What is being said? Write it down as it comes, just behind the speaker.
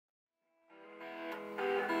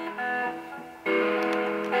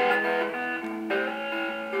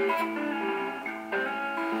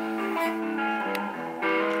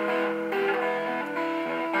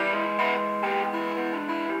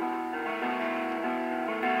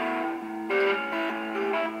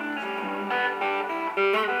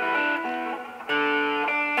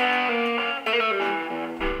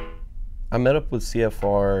I met up with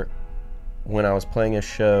CFR when I was playing a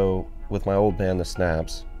show with my old band, The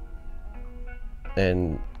Snaps,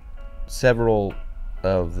 and several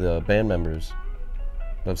of the band members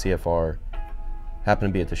of CFR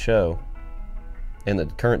happened to be at the show, and the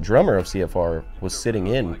current drummer of CFR was sitting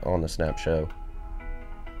in on the Snap show.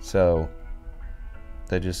 So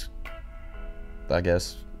they just, I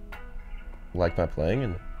guess, liked my playing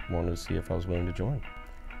and wanted to see if I was willing to join.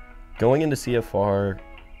 Going into CFR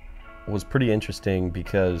was pretty interesting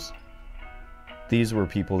because these were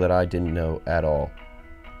people that I didn't know at all.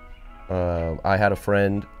 I had a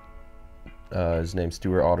friend, his name's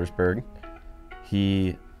Stuart Ottersberg.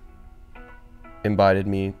 He invited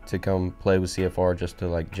me to come play with CFR just to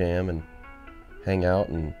like jam and hang out,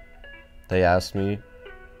 and they asked me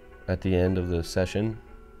at the end of the session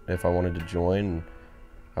if I wanted to join. And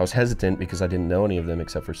I was hesitant because I didn't know any of them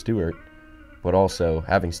except for Stuart, but also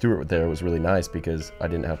having Stuart there was really nice because I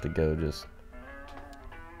didn't have to go just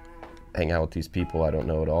hang out with these people I don't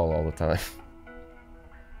know at all the time.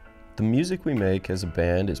 The music we make as a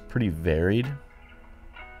band is pretty varied.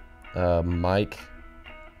 Mike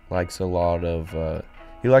likes a lot of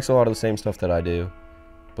the same stuff that I do,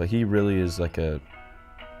 but he really is like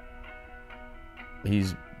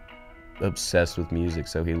he's obsessed with music,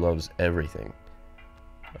 so he loves everything.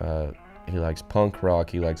 He likes punk rock,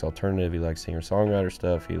 he likes alternative, he likes singer-songwriter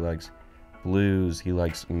stuff, he likes blues, he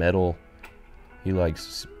likes metal, he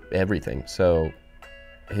likes everything. So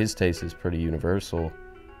his taste is pretty universal.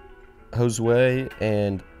 Josue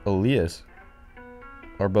and Elias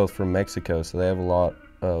are both from Mexico, so they have a lot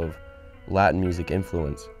of Latin music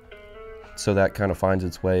influence. So that kind of finds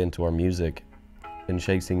its way into our music and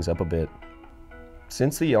shakes things up a bit.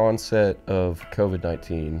 Since the onset of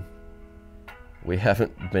COVID-19, we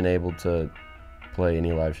haven't been able to play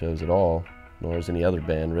any live shows at all, nor has any other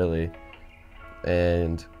band really.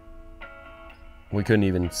 And we couldn't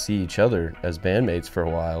even see each other as bandmates for a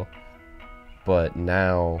while. But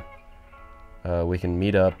now we can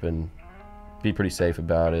meet up and be pretty safe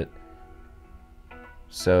about it.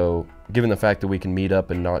 So given the fact that we can meet up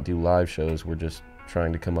and not do live shows, we're just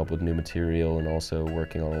trying to come up with new material and also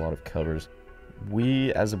working on a lot of covers.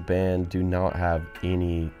 We as a band do not have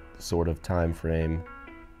any sort of time frame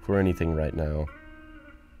for anything right now,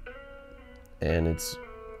 and it's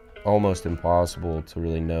almost impossible to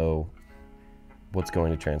really know what's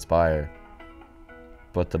going to transpire.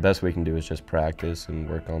 But the best we can do is just practice and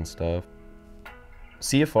work on stuff.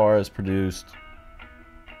 CFR has produced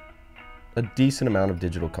a decent amount of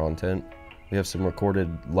digital content. We have some recorded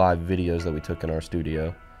live videos that we took in our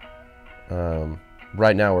studio.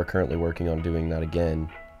 Right now we're currently working on doing that again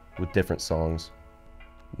with different songs.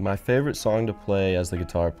 My favorite song to play as the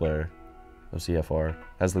guitar player of CFR,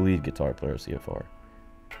 as the lead guitar player of CFR,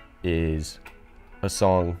 is a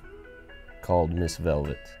song called Miss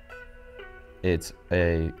Velvet. It's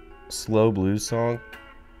a slow blues song,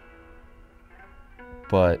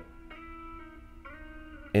 but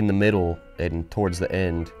in the middle and towards the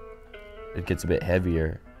end, it gets a bit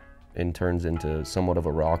heavier and turns into somewhat of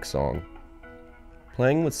a rock song.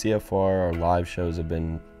 Playing with CFR, our live shows have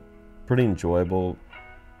been pretty enjoyable.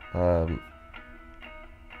 We're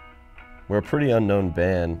a pretty unknown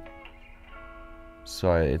band,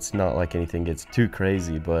 so it's not like anything gets too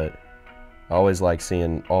crazy, but I always like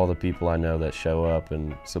seeing all the people I know that show up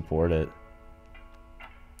and support it.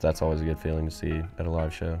 That's always a good feeling to see at a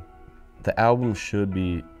live show. The album should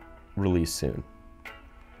be released soon,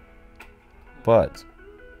 but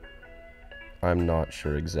I'm not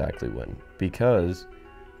sure exactly when, because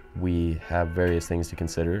we have various things to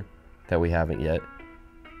consider that we haven't yet,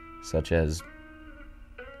 such as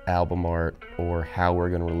album art, or how we're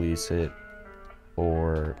going to release it,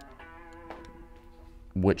 or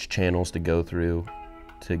which channels to go through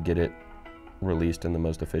to get it released in the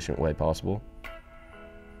most efficient way possible.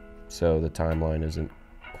 So the timeline isn't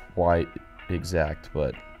quite exact,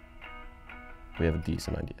 but we have a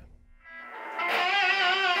decent idea.